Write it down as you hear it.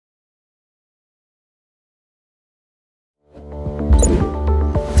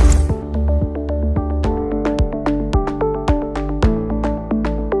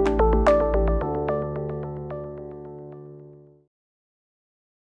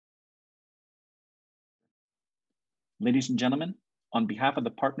Ladies and gentlemen, on behalf of the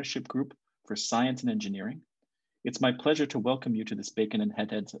Partnership Group for Science and Engineering, it's my pleasure to welcome you to this Bacon and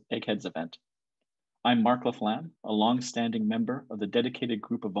Eggheads event. I'm Mark LaFlamme, a long-standing member of the dedicated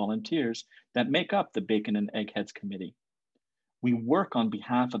group of volunteers that make up the Bacon and Eggheads Committee. We work on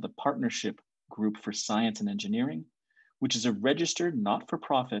behalf of the Partnership Group for Science and Engineering, which is a registered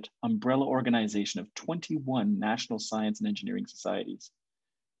not-for-profit umbrella organization of 21 national science and engineering societies.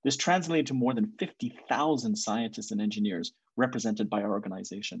 This translated to more than 50,000 scientists and engineers represented by our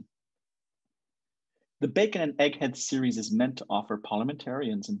organization. The Bacon and Eggheads series is meant to offer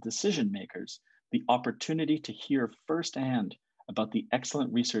parliamentarians and decision makers the opportunity to hear firsthand about the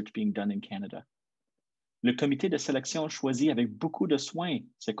excellent research being done in Canada. Le comité de sélection choisit avec beaucoup de soin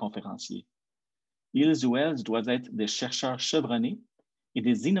ces conférenciers. Ils ou elles doivent être des chercheurs chevronnés et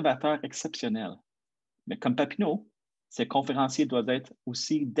des innovateurs exceptionnels. Mais comme Papineau, ces conférenciers doivent être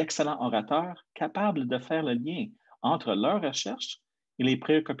aussi d'excellents orateurs capables de faire le lien entre leurs recherches et les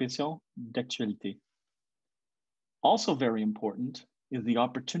préoccupations d'actualité. Also very important is the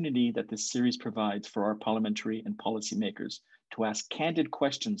opportunity that this series provides for our parliamentary and policymakers to ask candid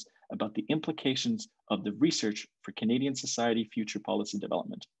questions about the implications of the research for Canadian society future policy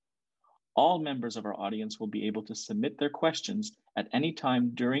development. All members of our audience will be able to submit their questions at any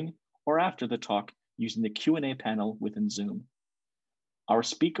time during or after the talk using the Q&A panel within Zoom. Our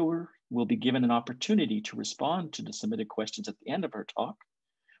speaker will be given an opportunity to respond to the submitted questions at the end of her talk,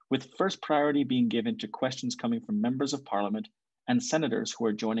 with first priority being given to questions coming from members of Parliament and senators who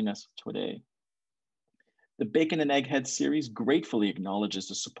are joining us today. The Bacon and Eggheads series gratefully acknowledges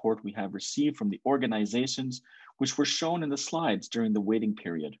the support we have received from the organizations which were shown in the slides during the waiting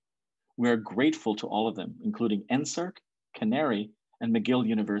period. We are grateful to all of them, including NSERC, Canary, and McGill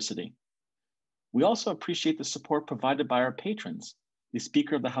University. We also appreciate the support provided by our patrons, the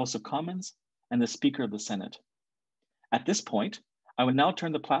Speaker of the House of Commons and the Speaker of the Senate. At this point, I will now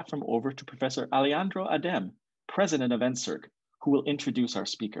turn the platform over to Professor Alejandro Adem, President of NSERC, who will introduce our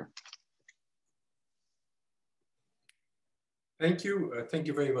speaker. Thank you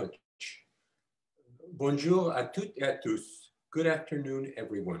very much. Bonjour à toutes et à tous. Good afternoon,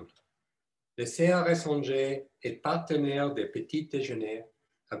 everyone. Le CRS Angers est partenaire des petits déjeuners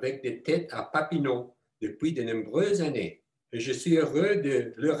avec des têtes à Papineau depuis de nombreuses années et je suis heureux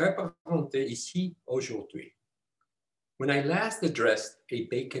de le représenter ici aujourd'hui. When I last addressed a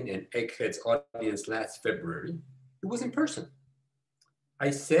Bacon and Eggheads audience last February, it was in person. I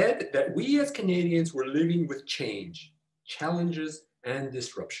said that we as Canadians were living with change, challenges, and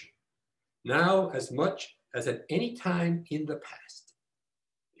disruption, now as much as at any time in the past.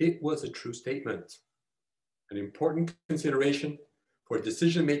 It was a true statement, an important consideration for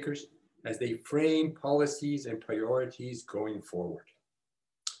decision makers as they frame policies and priorities going forward.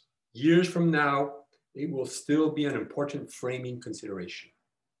 Years from now, it will still be an important framing consideration.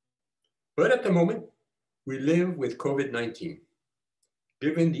 But at the moment, we live with COVID-19.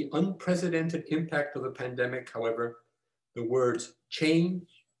 Given the unprecedented impact of the pandemic, however, the words change,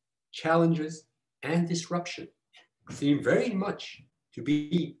 challenges, and disruption seem very much to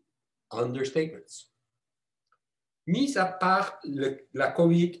be understatements. Mis à part la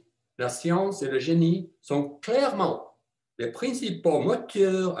COVID, la science et le génie sont clairement les principaux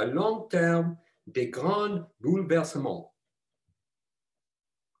moteurs à long terme des grands bouleversements.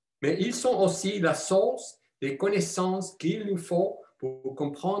 Mais ils sont aussi la source des connaissances qu'il nous faut pour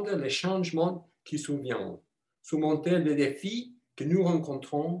comprendre les changements qui surviennent, surmonter les défis que nous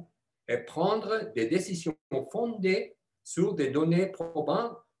rencontrons et prendre des décisions fondées sur des données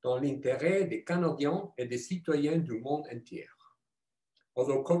probantes dans l'intérêt des Canadiens et des citoyens du monde entier.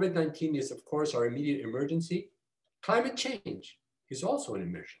 Although COVID-19 is, of course, our immediate emergency, climate change is also an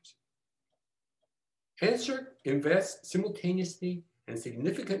emergency. NSERC invests simultaneously and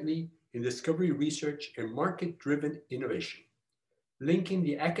significantly in discovery research and market-driven innovation, linking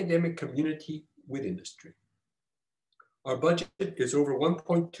the academic community with industry. Our budget is over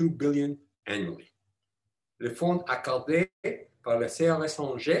 $1.2 billion annually. Le fonds accordé par le CRS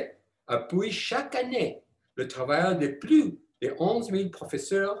Angers appuie chaque année le travail de plus de 11 000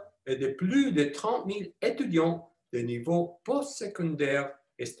 professeurs et de plus de 30 000 étudiants de niveau postsecondaire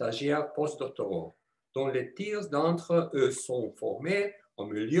et stagiaires postdoctoraux, dont les tiers d'entre eux sont formés en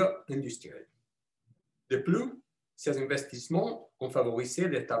milieu industriel. De plus, ces investissements ont favorisé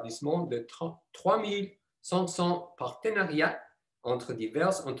l'établissement de 3 500 partenariats entre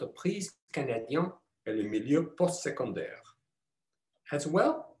diverses entreprises canadiennes et le milieu postsecondaire. As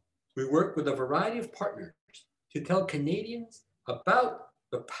well, we work with a variety of partners to tell Canadians about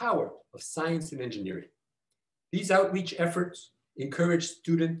the power of science and engineering. These outreach efforts encourage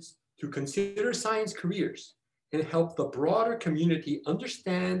students to consider science careers and help the broader community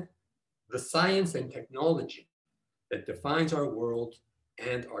understand the science and technology that defines our world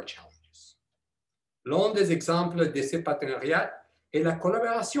and our challenges. L'un des exemples de ces partenariats est la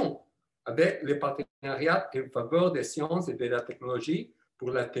collaboration avec les partenariats en faveur des sciences et de la technologie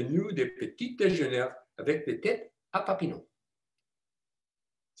pour la tenue des petits déjeuners avec des têtes à papillons.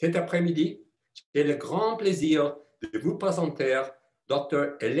 Cet après-midi, j'ai le grand plaisir de vous présenter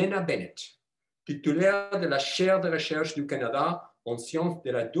Dr. Elena Bennett, titulaire de la chaire de recherche du Canada en sciences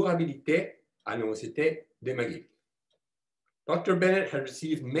de la durabilité à l'Université de McGill. Dr. Bennett has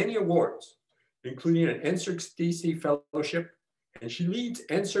received many awards, including an NSERC DC fellowship, and she leads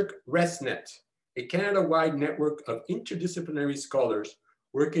NSERC ResNet, a Canada-wide network of interdisciplinary scholars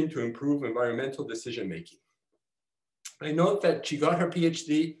working to improve environmental decision-making. I note that she got her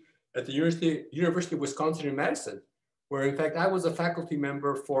PhD at the University of Wisconsin in Madison, where in fact I was a faculty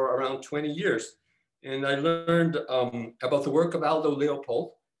member for around 20 years. And I learned about the work of Aldo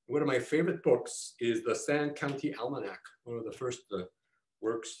Leopold. One of my favorite books is the Sand County Almanac, one of the first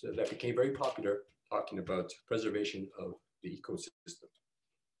works that became very popular, talking about preservation of the ecosystem.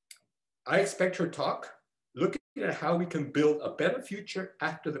 I expect her talk, looking at how we can build a better future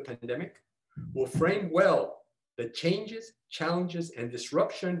after the pandemic, will frame well the changes, challenges, and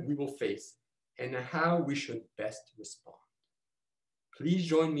disruption we will face, and how we should best respond. Please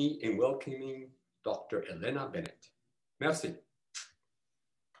join me in welcoming Dr. Elena Bennett. Merci.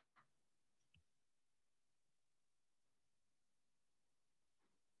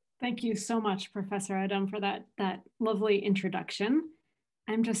 Thank you so much, Professor Adam, for that lovely introduction.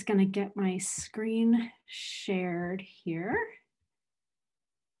 I'm just going to get my screen shared here.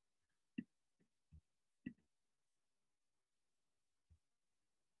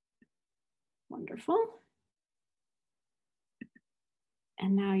 Wonderful.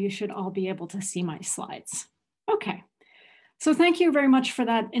 And now you should all be able to see my slides. Okay. So thank you very much for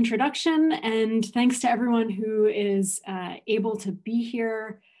that introduction, and thanks to everyone who is able to be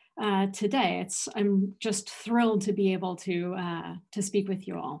here today. I'm just thrilled to be able to speak with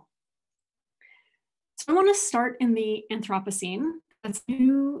you all. So I want to start in the Anthropocene, a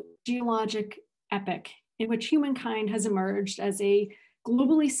new geologic epoch in which humankind has emerged as a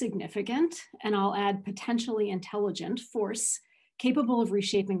globally significant, and I'll add potentially intelligent force capable of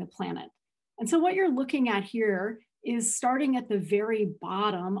reshaping the planet. And so what you're looking at here is starting at the very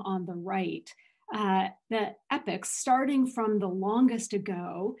bottom on the right, the epochs starting from the longest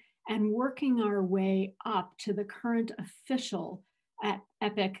ago and working our way up to the current official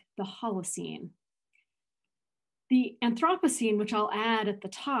epoch, the Holocene. The Anthropocene, which I'll add at the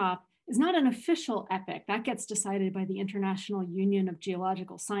top, is not an official epoch. That gets decided by the International Union of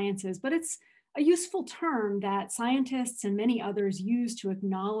Geological Sciences, but it's a useful term that scientists and many others use to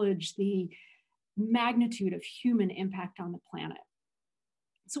acknowledge the magnitude of human impact on the planet.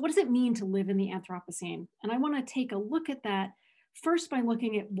 So what does it mean to live in the Anthropocene? And I want to take a look at that first by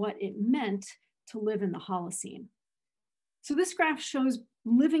looking at what it meant to live in the Holocene. So this graph shows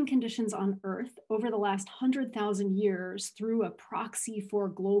living conditions on Earth over the last 100,000 years through a proxy for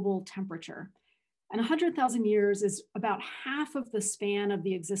global temperature. And 100,000 years is about half of the span of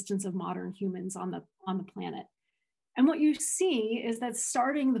the existence of modern humans on the planet. And what you see is that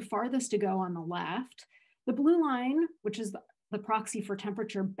starting the farthest ago on the left, the blue line, which is the proxy for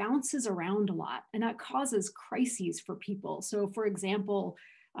temperature, bounces around a lot, and that causes crises for people. So for example,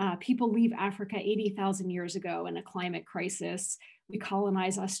 people leave Africa 80,000 years ago in a climate crisis. We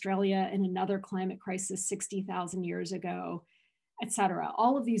colonize Australia in another climate crisis 60,000 years ago, et cetera.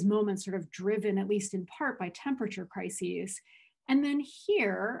 All of these moments sort of driven, at least in part, by temperature crises. And then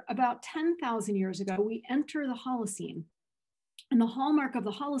here, about 10,000 years ago, we enter the Holocene. And the hallmark of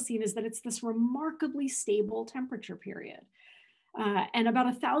the Holocene is that it's this remarkably stable temperature period. And about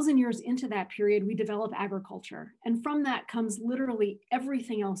 1,000 years into that period, we develop agriculture. And from that comes literally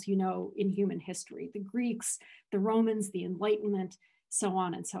everything else you know in human history: the Greeks, the Romans, the Enlightenment, so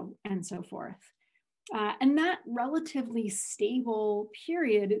on and so forth. And that relatively stable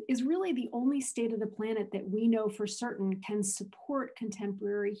period is really the only state of the planet that we know for certain can support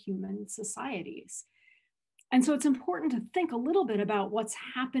contemporary human societies. And so it's important to think a little bit about what's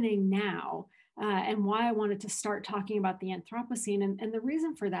happening now and why I wanted to start talking about the Anthropocene. And the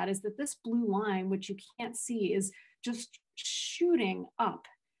reason for that is that this blue line, which you can't see, is just shooting up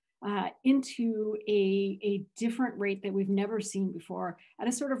into a different rate that we've never seen before at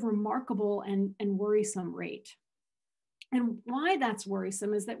a sort of remarkable and worrisome rate. And why that's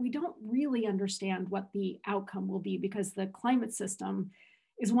worrisome is that we don't really understand what the outcome will be, because the climate system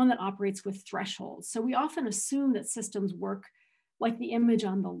is one that operates with thresholds. So we often assume that systems work like the image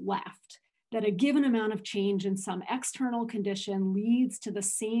on the left, that a given amount of change in some external condition leads to the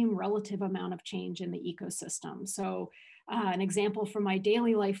same relative amount of change in the ecosystem. So an example from my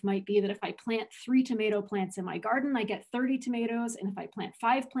daily life might be that if I plant 3 tomato plants in my garden, I get 30 tomatoes. And if I plant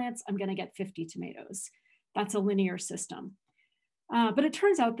 5 plants, I'm going to get 50 tomatoes. That's a linear system. But it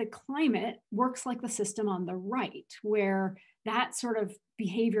turns out that climate works like the system on the right, where that sort of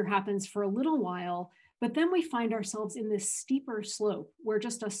behavior happens for a little while, but then we find ourselves in this steeper slope where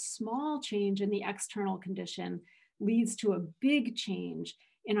just a small change in the external condition leads to a big change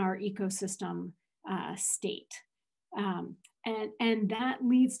in our ecosystem state. And that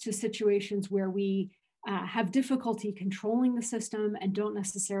leads to situations where we have difficulty controlling the system and don't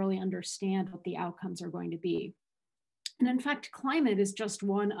necessarily understand what the outcomes are going to be. And in fact, climate is just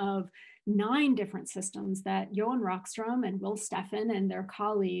one of 9 different systems that Johan Rockström and Will Steffen and their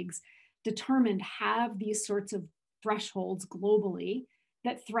colleagues determined have these sorts of thresholds globally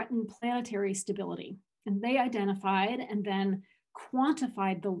that threaten planetary stability. And they identified and then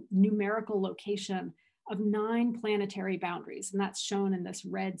quantified the numerical location of 9 planetary boundaries. And that's shown in this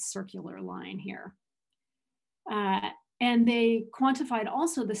red circular line here. And they quantified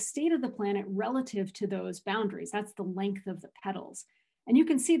also the state of the planet relative to those boundaries. That's the length of the petals. And you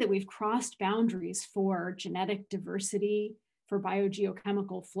can see that we've crossed boundaries for genetic diversity, for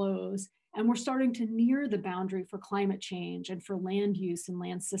biogeochemical flows, and we're starting to near the boundary for climate change and for land use and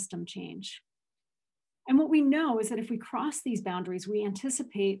land system change. And what we know is that if we cross these boundaries, we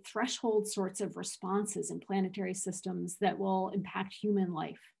anticipate threshold sorts of responses in planetary systems that will impact human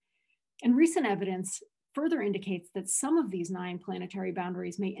life. And recent evidence further indicates that some of these 9 planetary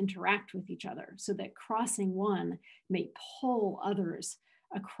boundaries may interact with each other, so that crossing one may pull others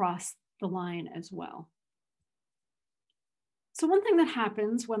across the line as well. So one thing that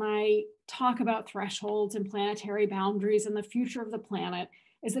happens when I talk about thresholds and planetary boundaries and the future of the planet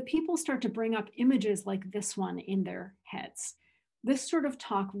is that people start to bring up images like this one in their heads. This sort of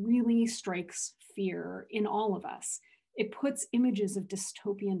talk really strikes fear in all of us. It puts images of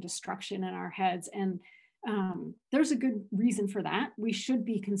dystopian destruction in our heads, and there's a good reason for that. We should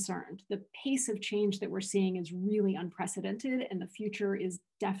be concerned. The pace of change that we're seeing is really unprecedented, and the future is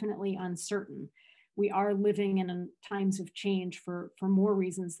definitely uncertain. We are living in times of change for more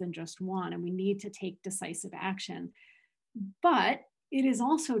reasons than just one, and we need to take decisive action. But it is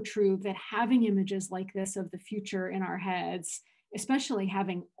also true that having images like this of the future in our heads, especially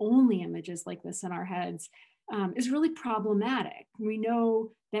having only images like this in our heads, is really problematic. We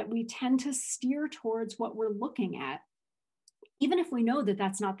know that we tend to steer towards what we're looking at, even if we know that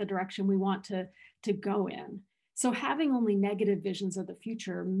that's not the direction we want to go in. So having only negative visions of the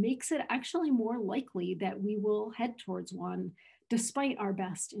future makes it actually more likely that we will head towards one despite our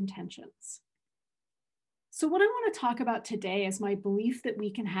best intentions. So what I want to talk about today is my belief that we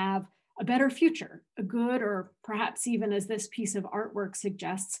can have a better future, a good, or perhaps even, as this piece of artwork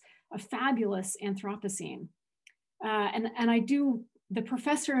suggests, a fabulous Anthropocene. The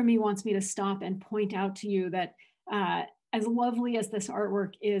professor in me wants me to stop and point out to you that as lovely as this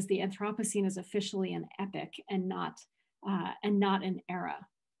artwork is, the Anthropocene is officially an epic and not an era.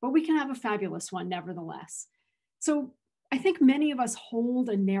 But we can have a fabulous one nevertheless. So I think many of us hold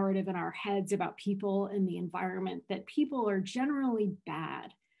a narrative in our heads about people and the environment that people are generally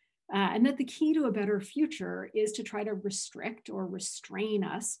bad, and that the key to a better future is to try to restrict or restrain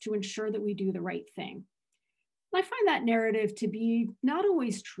us to ensure that we do the right thing. I find that narrative to be not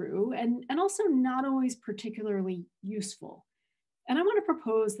always true and also not always particularly useful. And I want to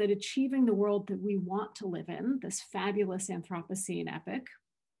propose that achieving the world that we want to live in, this fabulous Anthropocene epic,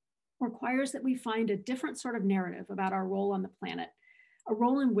 requires that we find a different sort of narrative about our role on the planet, a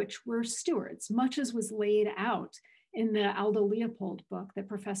role in which we're stewards, much as was laid out in the Aldo Leopold book that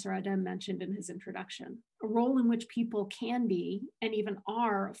Professor Adem mentioned in his introduction, a role in which people can be and even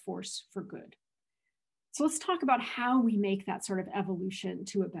are a force for good. So let's talk about how we make that sort of evolution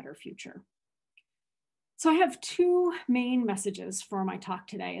to a better future. So I have 2 main messages for my talk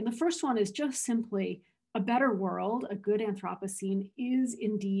today. And the first one is just simply a better world, a good Anthropocene, is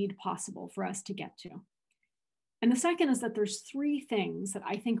indeed possible for us to get to. And the second is that there's 3 things that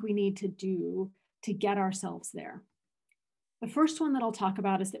I think we need to do to get ourselves there. The first one that I'll talk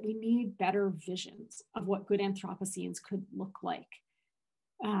about is that we need better visions of what good Anthropocenes could look like.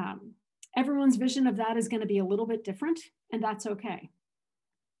 Everyone's vision of that is going to be a little bit different, and that's okay.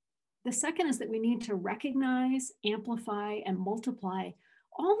 The second is that we need to recognize, amplify, and multiply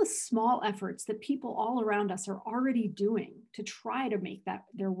all the small efforts that people all around us are already doing to try to make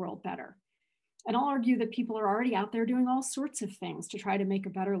their world better. And I'll argue that people are already out there doing all sorts of things to try to make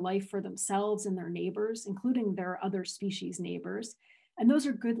a better life for themselves and their neighbors, including their other species neighbors. And those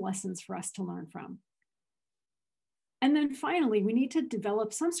are good lessons for us to learn from. And then finally, we need to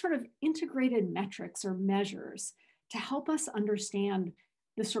develop some sort of integrated metrics or measures to help us understand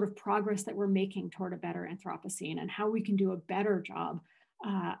the sort of progress that we're making toward a better Anthropocene and how we can do a better job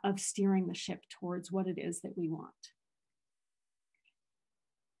of steering the ship towards what it is that we want.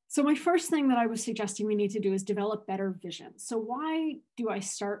 So my first thing that I was suggesting we need to do is develop better visions. So why do I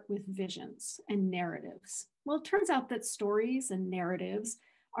start with visions and narratives? Well, it turns out that stories and narratives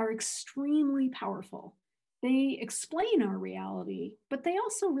are extremely powerful. They explain our reality, but they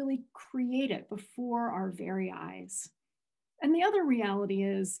also really create it before our very eyes. And the other reality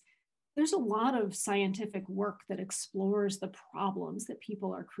is there's a lot of scientific work that explores the problems that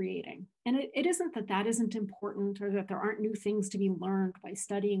people are creating. And it isn't that that isn't important or that there aren't new things to be learned by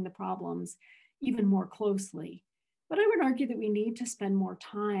studying the problems even more closely. But I would argue that we need to spend more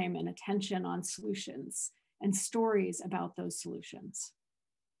time and attention on solutions and stories about those solutions.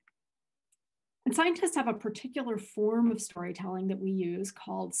 And scientists have a particular form of storytelling that we use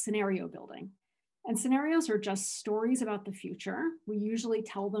called scenario building. And scenarios are just stories about the future. We usually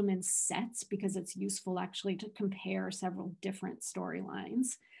tell them in sets because it's useful actually to compare several different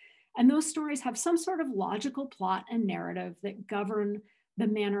storylines. And those stories have some sort of logical plot and narrative that govern the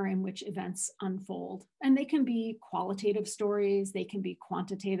manner in which events unfold. And they can be qualitative stories, they can be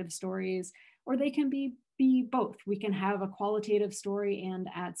quantitative stories, or they can be both. We can have a qualitative story and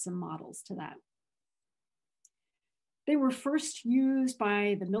add some models to that. They were first used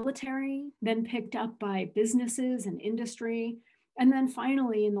by the military, then picked up by businesses and industry, and then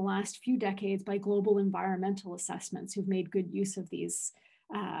finally in the last few decades by global environmental assessments who've made good use of these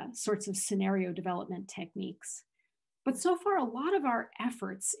sorts of scenario development techniques. But so far, a lot of our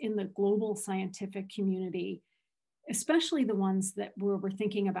efforts in the global scientific community, especially the ones that where we're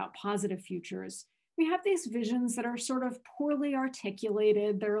thinking about positive futures, we have these visions that are sort of poorly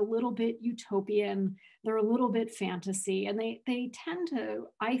articulated. They're a little bit utopian. They're a little bit fantasy. And they tend to,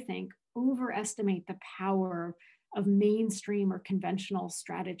 I think, overestimate the power of mainstream or conventional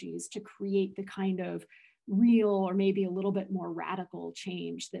strategies to create the kind of real or maybe a little bit more radical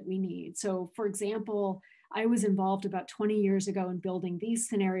change that we need. So for example, I was involved about 20 years ago in building these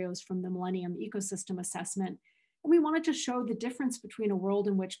scenarios from the Millennium Ecosystem Assessment. And we wanted to show the difference between a world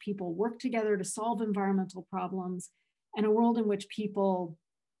in which people work together to solve environmental problems and a world in which people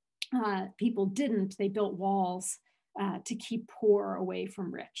didn't. They built walls to keep poor away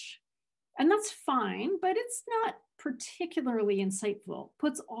from rich. And that's fine, but it's not particularly insightful. It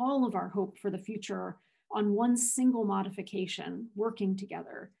puts all of our hope for the future on one single modification working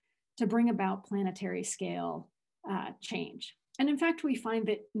together to bring about planetary scale change. And in fact, we find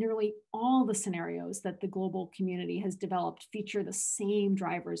that nearly all the scenarios that the global community has developed feature the same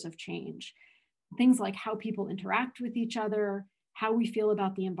drivers of change. Things like how people interact with each other, how we feel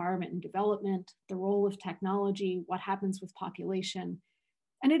about the environment and development, the role of technology, what happens with population.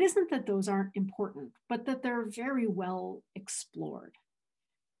 And it isn't that those aren't important, but that they're very well explored.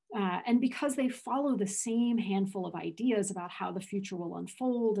 And because they follow the same handful of ideas about how the future will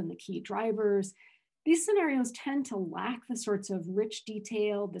unfold and the key drivers, these scenarios tend to lack the sorts of rich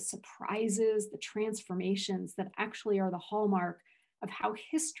detail, the surprises, the transformations that actually are the hallmark of how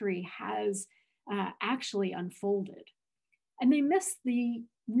history has actually unfolded. And they miss the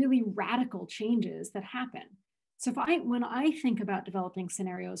really radical changes that happen. So when I think about developing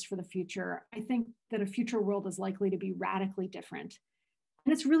scenarios for the future, I think that a future world is likely to be radically different.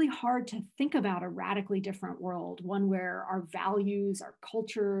 And it's really hard to think about a radically different world, one where our values, our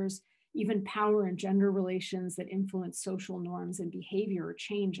cultures, even power and gender relations that influence social norms and behavior are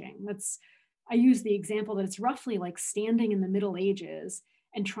changing. I use the example that it's roughly like standing in the Middle Ages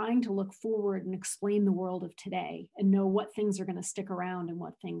and trying to look forward and explain the world of today and know what things are going to stick around and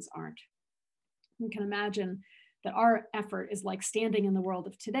what things aren't. You can imagine that our effort is like standing in the world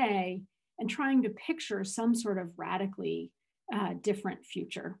of today and trying to picture some sort of radically different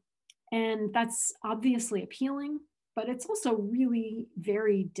future. And that's obviously appealing, but it's also really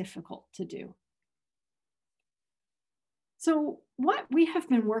very difficult to do. So what we have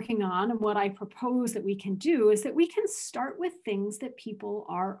been working on and what I propose that we can do is that we can start with things that people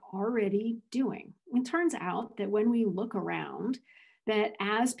are already doing. It turns out that when we look around, that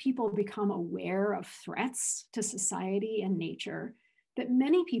as people become aware of threats to society and nature, that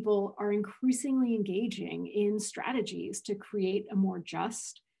many people are increasingly engaging in strategies to create a more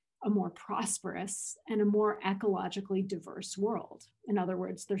just, a more prosperous, and a more ecologically diverse world. In other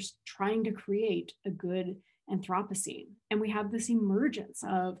words, they're trying to create a good Anthropocene. And we have this emergence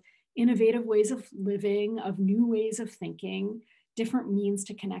of innovative ways of living, of new ways of thinking, different means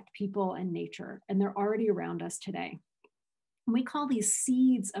to connect people and nature, and they're already around us today. And we call these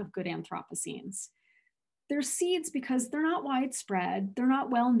seeds of good Anthropocenes. They're seeds because they're not widespread, they're not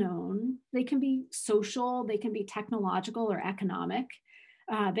well known. They can be social, they can be technological or economic.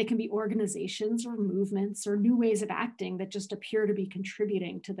 They can be organizations or movements or new ways of acting that just appear to be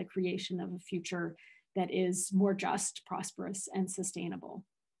contributing to the creation of a future that is more just, prosperous, and sustainable.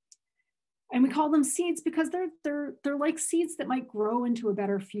 And we call them seeds because they're like seeds that might grow into a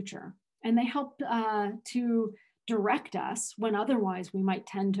better future. And they help to direct us when otherwise we might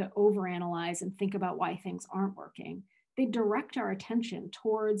tend to overanalyze and think about why things aren't working. They direct our attention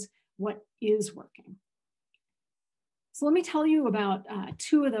towards what is working. So let me tell you about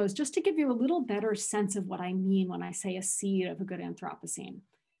two of those, just to give you a little better sense of what I mean when I say a seed of a good Anthropocene.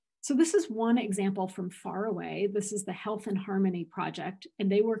 So this is one example from far away. This is the Health and Harmony Project,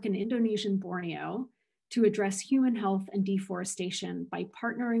 and they work in Indonesian Borneo to address human health and deforestation by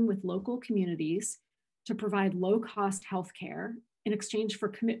partnering with local communities to provide low-cost healthcare in exchange for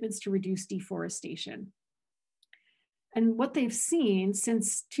commitments to reduce deforestation. And what they've seen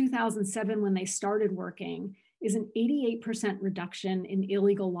since 2007, when they started working, is an 88% reduction in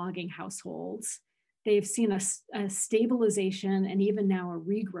illegal logging households. They've seen a stabilization and even now a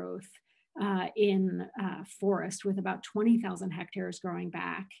regrowth in forest, with about 20,000 hectares growing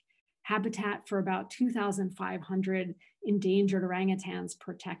back, habitat for about 2,500 endangered orangutans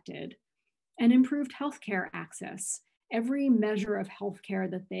protected, and improved healthcare access. Every measure of healthcare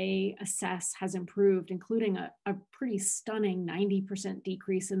that they assess has improved, including a pretty stunning 90%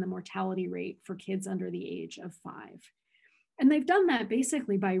 decrease in the mortality rate for kids under the age of 5. And they've done that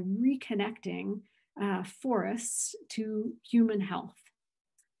basically by reconnecting forests to human health.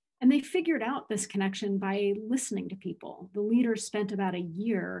 And they figured out this connection by listening to people. The leader spent about a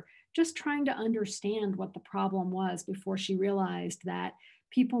year just trying to understand what the problem was before she realized that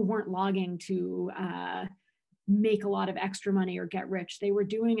people weren't logging to make a lot of extra money or get rich. They were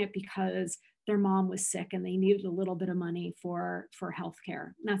doing it because their mom was sick and they needed a little bit of money for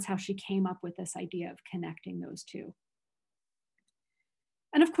healthcare. And that's how she came up with this idea of connecting those two.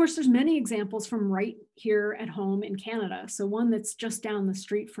 And of course, there's many examples from right here at home in Canada. So one that's just down the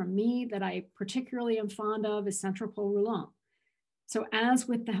street from me that I particularly am fond of is Saint-Tropez-Roulant. So as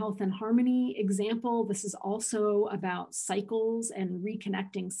with the Health and Harmony example, this is also about cycles and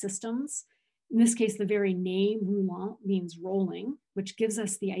reconnecting systems. In this case, the very name Roulant means rolling, which gives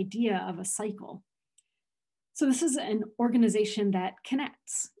us the idea of a cycle. So this is an organization that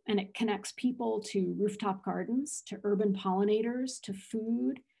connects, and it connects people to rooftop gardens, to urban pollinators, to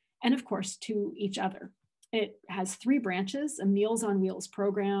food, and of course, to each other. It has 3 branches: a Meals on Wheels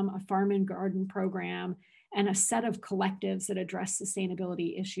program, a farm and garden program, and a set of collectives that address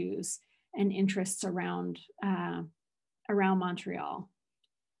sustainability issues and interests around Montreal.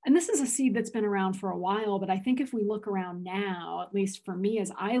 And this is a seed that's been around for a while, but I think if we look around now, at least for me,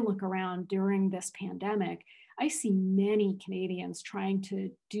 as I look around during this pandemic, I see many Canadians trying to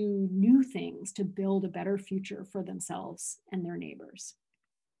do new things to build a better future for themselves and their neighbors.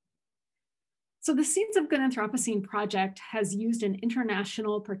 So the Seeds of Good Anthropocene project has used an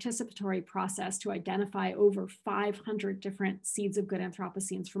international participatory process to identify over 500 different seeds of good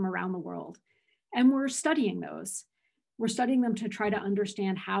Anthropocenes from around the world. And we're studying those. We're studying them to try to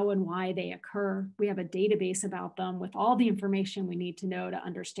understand how and why they occur. We have a database about them with all the information we need to know to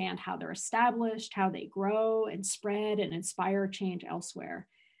understand how they're established, how they grow and spread and inspire change elsewhere.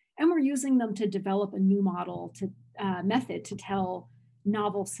 And we're using them to develop a new method to tell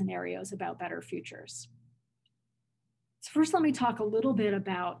novel scenarios about better futures. So first, let me talk a little bit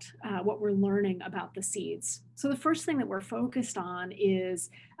about what we're learning about the seeds. So the first thing that we're focused on is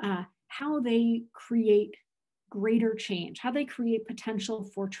how they create greater change, how they create potential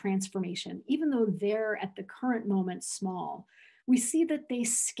for transformation, even though they're at the current moment small. We see that they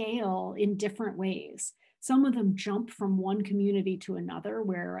scale in different ways. Some of them jump from one community to another,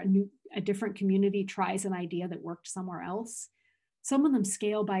 where a different community tries an idea that worked somewhere else. Some of them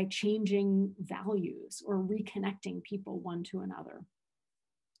scale by changing values or reconnecting people one to another.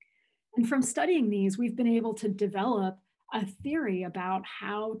 And from studying these, we've been able to develop a theory about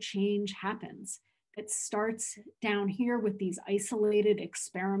how change happens. It starts down here with these isolated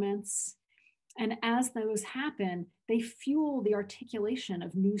experiments. And as those happen, they fuel the articulation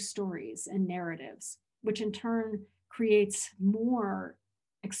of new stories and narratives, which in turn creates more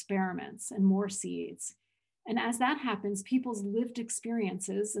experiments and more seeds. And as that happens, people's lived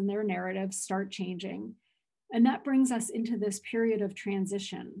experiences and their narratives start changing. And that brings us into this period of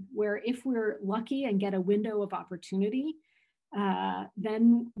transition, where if we're lucky and get a window of opportunity,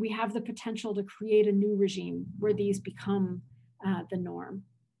 then we have the potential to create a new regime where these become the norm.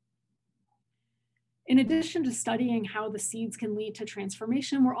 In addition to studying how the seeds can lead to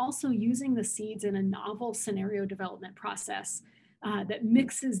transformation, we're also using the seeds in a novel scenario development process that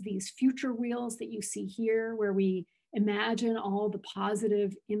mixes these future wheels that you see here, where we imagine all the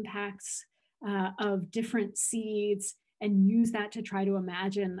positive impacts of different seeds and use that to try to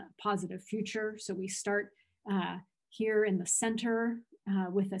imagine a positive future. So we start here in the center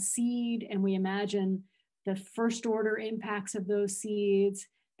with a seed, and we imagine the first order impacts of those seeds,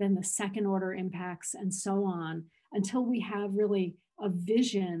 then the second order impacts, and so on, until we have really a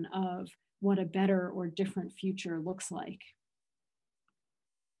vision of what a better or different future looks like.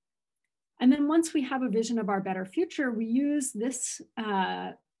 And then once we have a vision of our better future, we use this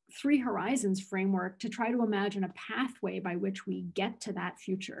 3 horizons framework to try to imagine a pathway by which we get to that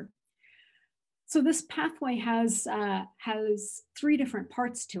future. So this pathway has 3 different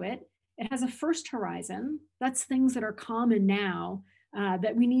parts to it. It has a first horizon. That's things that are common now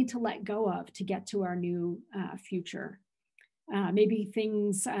that we need to let go of to get to our new future. Maybe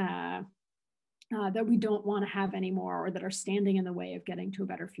things that we don't want to have anymore or that are standing in the way of getting to a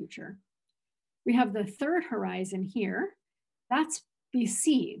better future. We have the third horizon here. That's the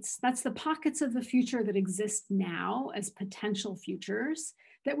seeds. That's the pockets of the future that exist now as potential futures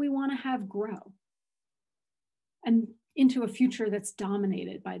that we want to have grow and into a future that's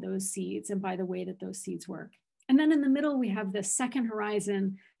dominated by those seeds and by the way that those seeds work. And then in the middle, we have the second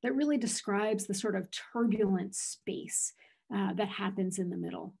horizon that really describes the sort of turbulent space that happens in the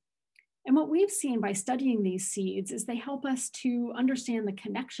middle. And what we've seen by studying these seeds is they help us to understand the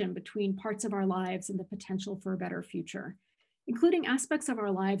connection between parts of our lives and the potential for a better future, including aspects of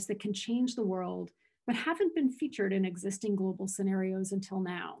our lives that can change the world, but haven't been featured in existing global scenarios until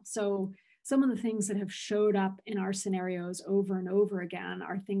now. So some of the things that have showed up in our scenarios over and over again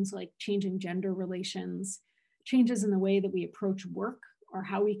are things like changing gender relations, changes in the way that we approach work or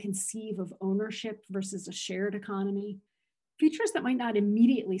how we conceive of ownership versus a shared economy, features that might not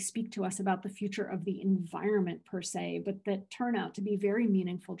immediately speak to us about the future of the environment per se, but that turn out to be very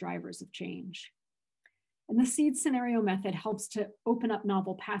meaningful drivers of change. And the seed scenario method helps to open up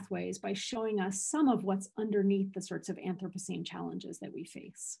novel pathways by showing us some of what's underneath the sorts of Anthropocene challenges that we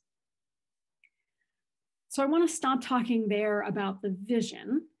face. So I want to stop talking there about the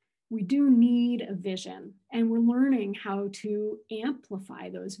vision. We do need a vision, and we're learning how to amplify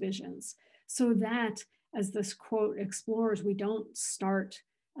those visions so that, as this quote explores, we don't start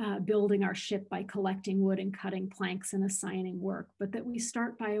building our ship by collecting wood and cutting planks and assigning work, but that we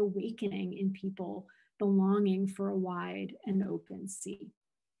start by awakening in people the longing for a wide and open sea.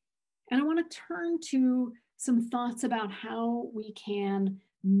 And I want to turn to some thoughts about how we can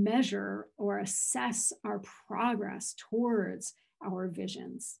measure or assess our progress towards our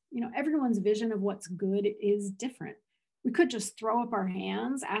visions. You know, everyone's vision of what's good is different. We could just throw up our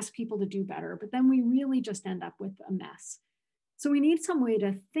hands, ask people to do better, but then we really just end up with a mess. So we need some way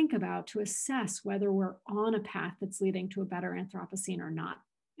to think about, to assess whether we're on a path that's leading to a better Anthropocene or not.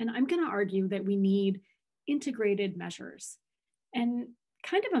 And I'm going to argue that we need integrated measures. And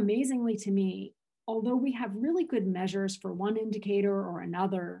kind of amazingly to me, although we have really good measures for one indicator or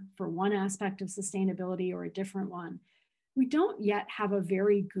another, for one aspect of sustainability or a different one, we don't yet have a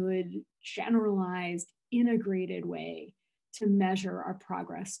very good generalized integrated way to measure our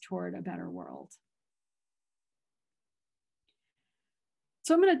progress toward a better world.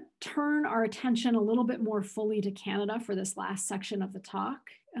 So I'm going to turn our attention a little bit more fully to Canada for this last section of the talk.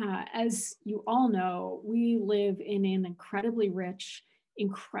 As you all know, we live in an incredibly rich,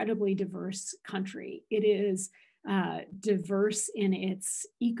 incredibly diverse country. It is diverse in its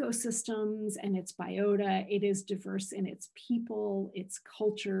ecosystems and its biota. It is diverse in its people, its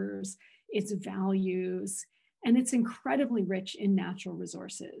cultures, its values, and it's incredibly rich in natural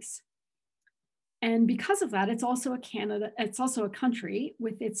resources. And because of that, it's also a country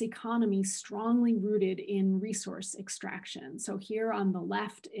with its economy strongly rooted in resource extraction. So here on the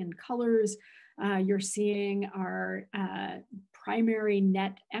left in colors, you're seeing our primary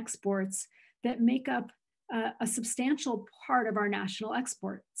net exports that make up a substantial part of our national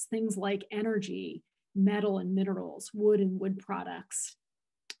exports, things like energy, metal and minerals, wood and wood products,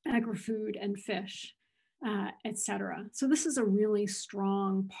 agri-food and fish, et cetera. So this is a really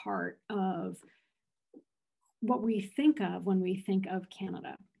strong part of what we think of when we think of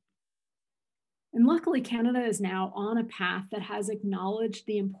Canada. And luckily, Canada is now on a path that has acknowledged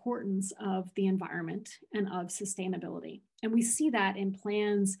the importance of the environment and of sustainability. And we see that in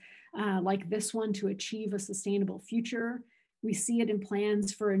plans like this one to achieve a sustainable future. We see it in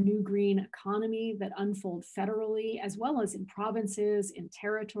plans for a new green economy that unfold federally, as well as in provinces, in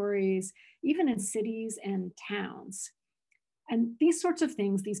territories, even in cities and towns. And these sorts of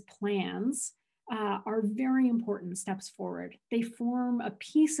things, these plans, are very important steps forward. They form a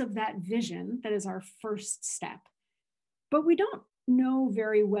piece of that vision that is our first step. But we don't know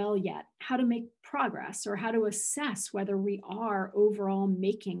very well yet how to make progress or how to assess whether we are overall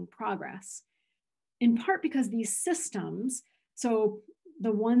making progress. In part because these systems, so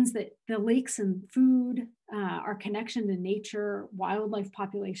the ones that the lakes and food, our connection to nature, wildlife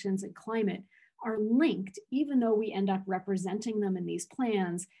populations, and climate are linked, even though we end up representing them in these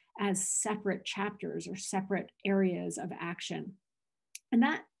plans as separate chapters or separate areas of action. And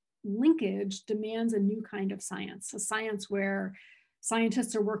that linkage demands a new kind of science, a science where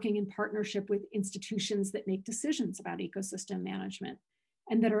scientists are working in partnership with institutions that make decisions about ecosystem management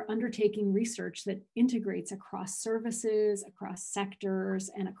and that are undertaking research that integrates across services, across sectors,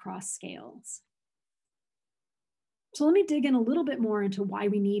 and across scales. So let me dig in a little bit more into why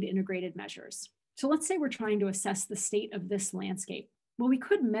we need integrated measures. So let's say we're trying to assess the state of this landscape. Well, we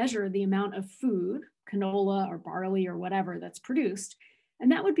could measure the amount of food, canola or barley or whatever that's produced,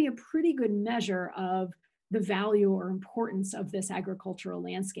 and that would be a pretty good measure of the value or importance of this agricultural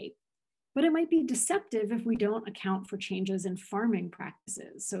landscape. But it might be deceptive if we don't account for changes in farming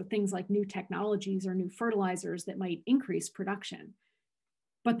practices. So things like new technologies or new fertilizers that might increase production,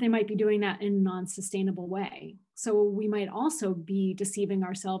 but they might be doing that in a non-sustainable way. So we might also be deceiving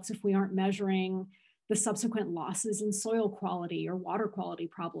ourselves if we aren't measuring the subsequent losses in soil quality or water quality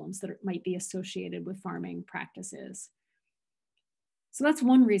problems that might be associated with farming practices. So that's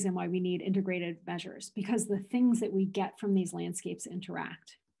one reason why we need integrated measures, because the things that we get from these landscapes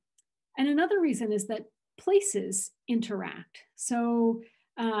interact. And another reason is that places interact. So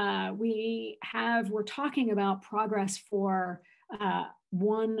we're talking about progress for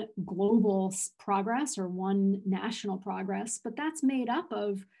one global progress or one national progress, but that's made up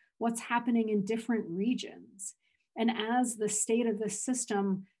of what's happening in different regions. And as the state of the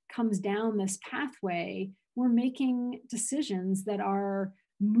system comes down this pathway, we're making decisions that are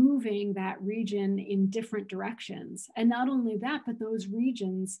moving that region in different directions. And not only that, but those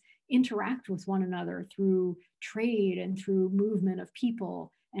regions interact with one another through trade and through movement of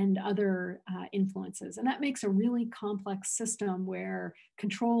people and other influences. And that makes a really complex system where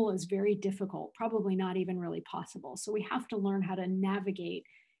control is very difficult, probably not even really possible. So we have to learn how to navigate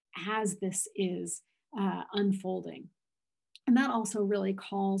as this is unfolding. And that also really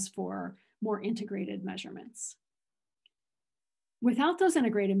calls for more integrated measurements. Without those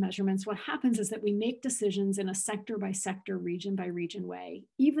integrated measurements, what happens is that we make decisions in a sector by sector, region by region way,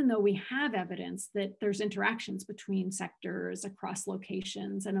 even though we have evidence that there's interactions between sectors, across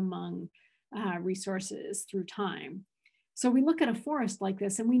locations, and among resources through time. So we look at a forest like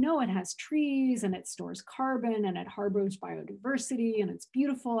this and we know it has trees and it stores carbon and it harbors biodiversity and it's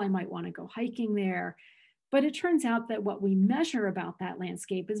beautiful. I might want to go hiking there. But it turns out that what we measure about that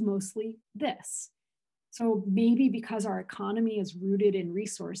landscape is mostly this. So maybe because our economy is rooted in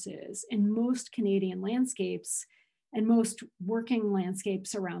resources, in most Canadian landscapes and most working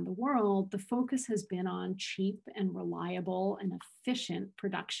landscapes around the world, the focus has been on cheap and reliable and efficient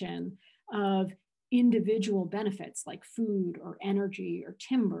production of individual benefits like food or energy or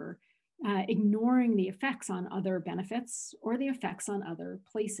timber, ignoring the effects on other benefits or the effects on other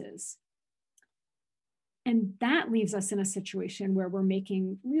places. And that leaves us in a situation where we're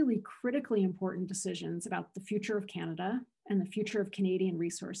making really critically important decisions about the future of Canada and the future of Canadian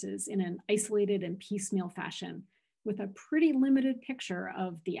resources in an isolated and piecemeal fashion, with a pretty limited picture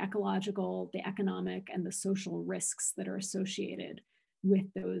of the ecological, the economic, and the social risks that are associated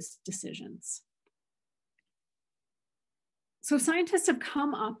with those decisions. So scientists have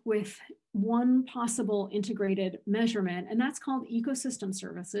come up with one possible integrated measurement, and that's called ecosystem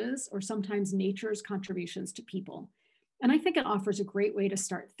services, or sometimes nature's contributions to people. And I think it offers a great way to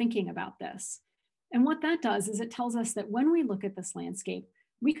start thinking about this. And what that does is it tells us that when we look at this landscape,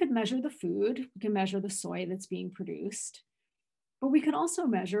 we could measure the food, we can measure the soy that's being produced, but we could also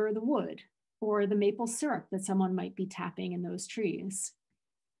measure the wood or the maple syrup that someone might be tapping in those trees.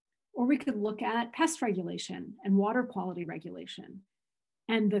 Or we could look at pest regulation and water quality regulation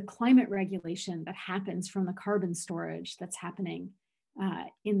and the climate regulation that happens from the carbon storage that's happening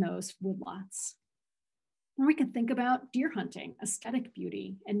in those woodlots. Or we can think about deer hunting, aesthetic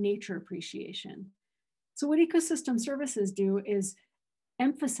beauty, and nature appreciation. So what ecosystem services do is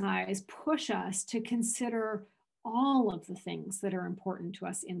emphasize, push us to consider all of the things that are important to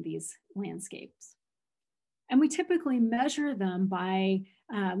us in these landscapes. And we typically measure them by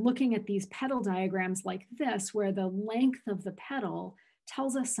looking at these petal diagrams like this, where the length of the petal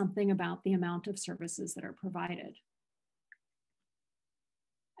tells us something about the amount of services that are provided.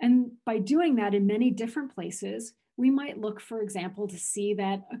 And by doing that in many different places, we might look, for example, to see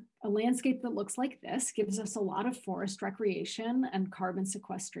that a landscape that looks like this gives us a lot of forest recreation and carbon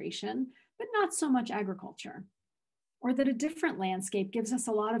sequestration, but not so much agriculture. Or that a different landscape gives us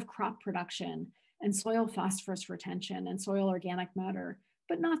a lot of crop production and soil phosphorus retention and soil organic matter,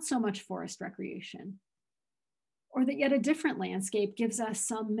 but not so much forest recreation. Or that yet a different landscape gives us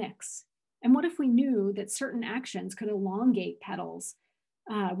some mix. And what if we knew that certain actions could elongate petals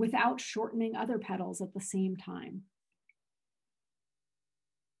without shortening other petals at the same time?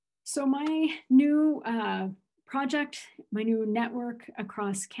 So my new project, my new network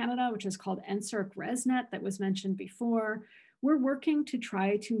across Canada, which is called NSERC ResNet that was mentioned before, we're working to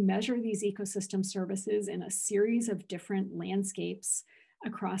try to measure these ecosystem services in a series of different landscapes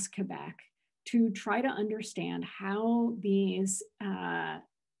across Quebec to try to understand how these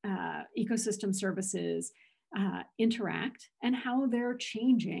ecosystem services interact and how they're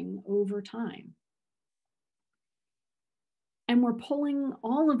changing over time. And we're pulling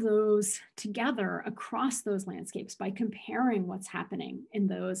all of those together across those landscapes by comparing what's happening in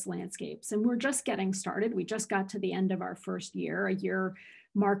those landscapes. And we're just getting started. We just got to the end of our first year, a year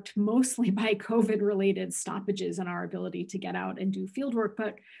marked mostly by COVID-related stoppages in our ability to get out and do fieldwork.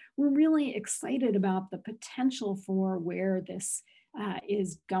 But we're really excited about the potential for where this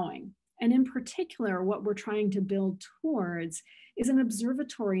is going. And in particular, what we're trying to build towards is an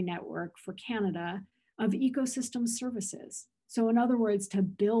observatory network for Canada of ecosystem services. So in other words, to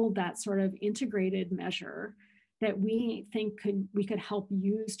build that sort of integrated measure that we think we could help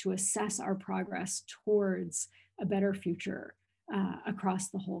use to assess our progress towards a better future across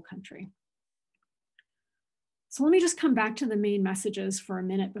the whole country. So let me just come back to the main messages for a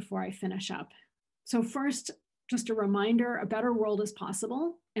minute before I finish up. So first, just a reminder, a better world is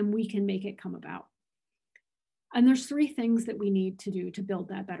possible and we can make it come about. And there's three things that we need to do to build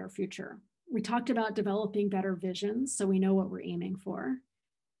that better future. We talked about developing better visions so we know what we're aiming for.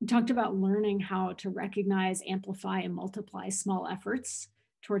 We talked about learning how to recognize, amplify, and multiply small efforts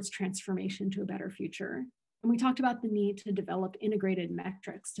towards transformation to a better future. And we talked about the need to develop integrated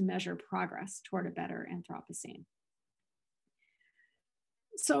metrics to measure progress toward a better Anthropocene.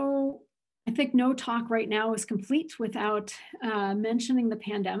 So I think no talk right now is complete without mentioning the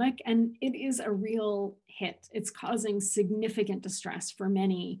pandemic, and it is a real hit. It's causing significant distress for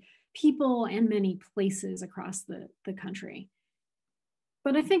many people and many places across the country.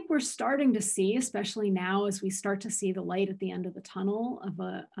 But I think we're starting to see, especially now as we start to see the light at the end of the tunnel of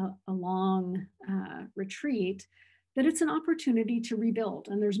a long retreat, that it's an opportunity to rebuild.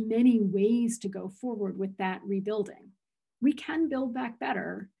 And there's many ways to go forward with that rebuilding. We can build back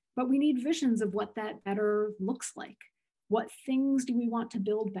better, but we need visions of what that better looks like. What things do we want to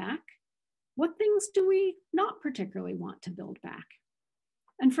build back? What things do we not particularly want to build back?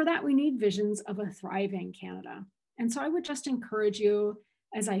 And for that, we need visions of a thriving Canada. And so I would just encourage you,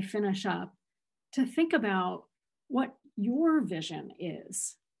 as I finish up, to think about what your vision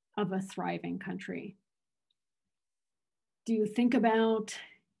is of a thriving country. Do you think about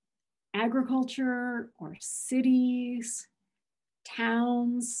agriculture or cities,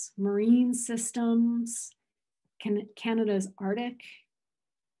 towns, marine systems, Canada's Arctic,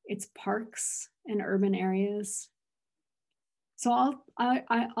 its parks and urban areas? So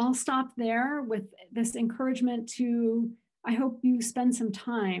I'll stop there with this encouragement to, I hope you spend some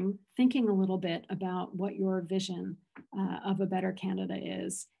time thinking a little bit about what your vision of a better Canada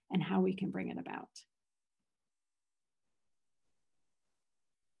is and how we can bring it about.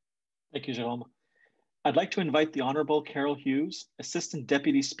 Thank you, Jérôme. I'd like to invite the Honorable Carol Hughes, Assistant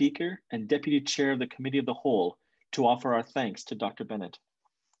Deputy Speaker and Deputy Chair of the Committee of the Whole, to offer our thanks to Dr. Bennett.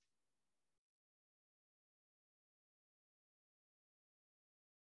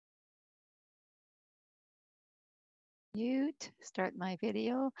 Mute, start my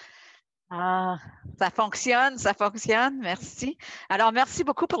video. Ça fonctionne, merci. Alors, merci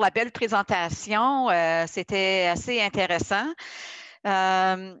beaucoup pour la belle présentation. C'était assez intéressant.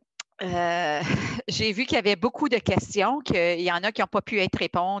 J'ai vu qu'il y avait beaucoup de questions, qu'il y en a qui n'ont pas pu être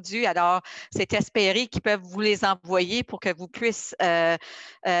répondues. Alors, c'est espéré qu'ils peuvent vous les envoyer pour que vous puissiez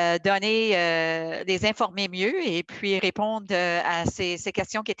les informer mieux et puis répondre à ces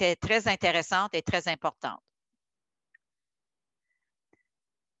questions qui étaient très intéressantes et très importantes.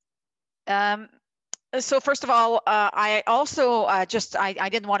 So first of all, I also I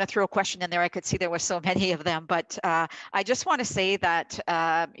didn't want to throw a question in there. I could see there were so many of them, but I just want to say that,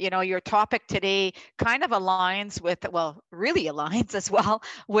 you know, your topic today kind of aligns with, well, really aligns as well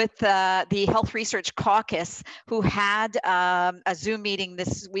with the Health Research Caucus, who had a Zoom meeting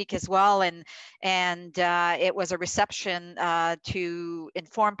this week as well. And it was a reception to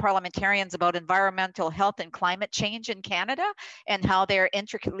inform parliamentarians about environmental health and climate change in Canada and how they're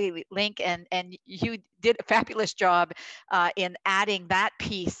intricately linked. And you did a fabulous job in adding that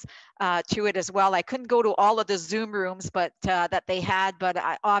piece to it as well. I couldn't go to all of the Zoom rooms but that they had, but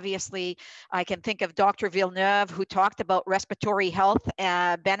obviously I can think of Dr. Villeneuve, who talked about respiratory health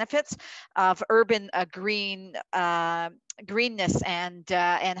benefits of urban greenness and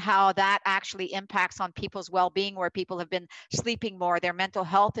how that actually impacts on people's well-being, where people have been sleeping more, their mental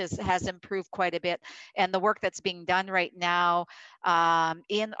health has improved quite a bit, and the work that's being done right now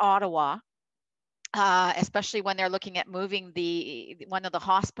in Ottawa, especially when they're looking at moving one of the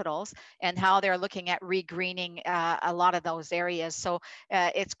hospitals and how they're looking at regreening a lot of those areas. So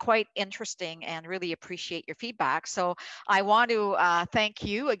it's quite interesting and really appreciate your feedback. So I want to thank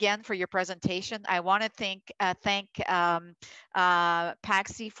you again for your presentation. I want to thank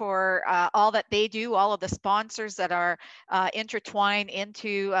PAXI for all that they do, all of the sponsors that are intertwined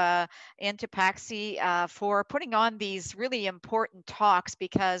into PAXI for putting on these really important talks,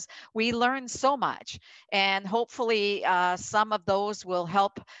 because we learn so much. And hopefully some of those will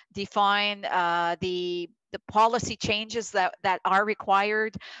help define the policy changes that are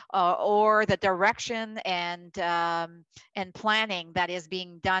required, or the direction and planning that is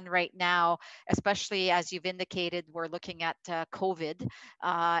being done right now, especially as you've indicated, we're looking at COVID,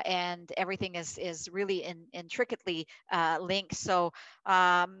 and everything is really intricately linked. So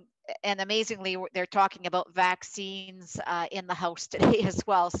and amazingly, they're talking about vaccines in the House today as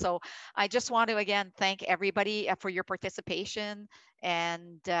well. So I just want to again thank everybody for your participation,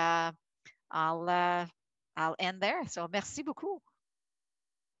 and I'll end there. So merci beaucoup.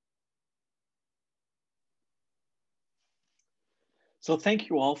 So thank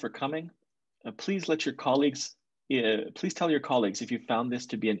you all for coming. Please let your colleagues, please tell your colleagues if you found this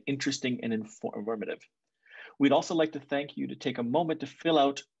to be an interesting and informative. We'd also like to thank you to take a moment to fill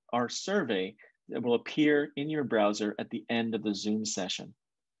out our survey that will appear in your browser at the end of the Zoom session.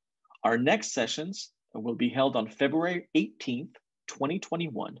 Our next sessions will be held on February 18th,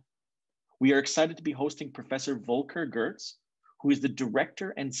 2021. We are excited to be hosting Professor Volker Gertz, who is the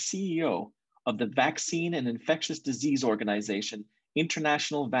Director and CEO of the Vaccine and Infectious Disease Organization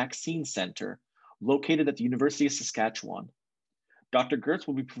International Vaccine Center, located at the University of Saskatchewan. Dr. Gertz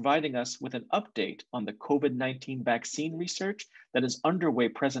will be providing us with an update on the COVID-19 vaccine research that is underway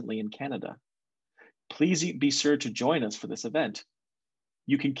presently in Canada. Please be sure to join us for this event.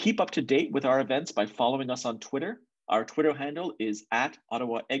 You can keep up to date with our events by following us on Twitter. Our Twitter handle is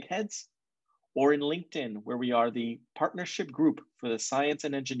 @OttawaEggheads, or in LinkedIn, where we are the partnership group for the science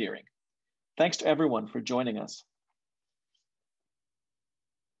and engineering. Thanks to everyone for joining us.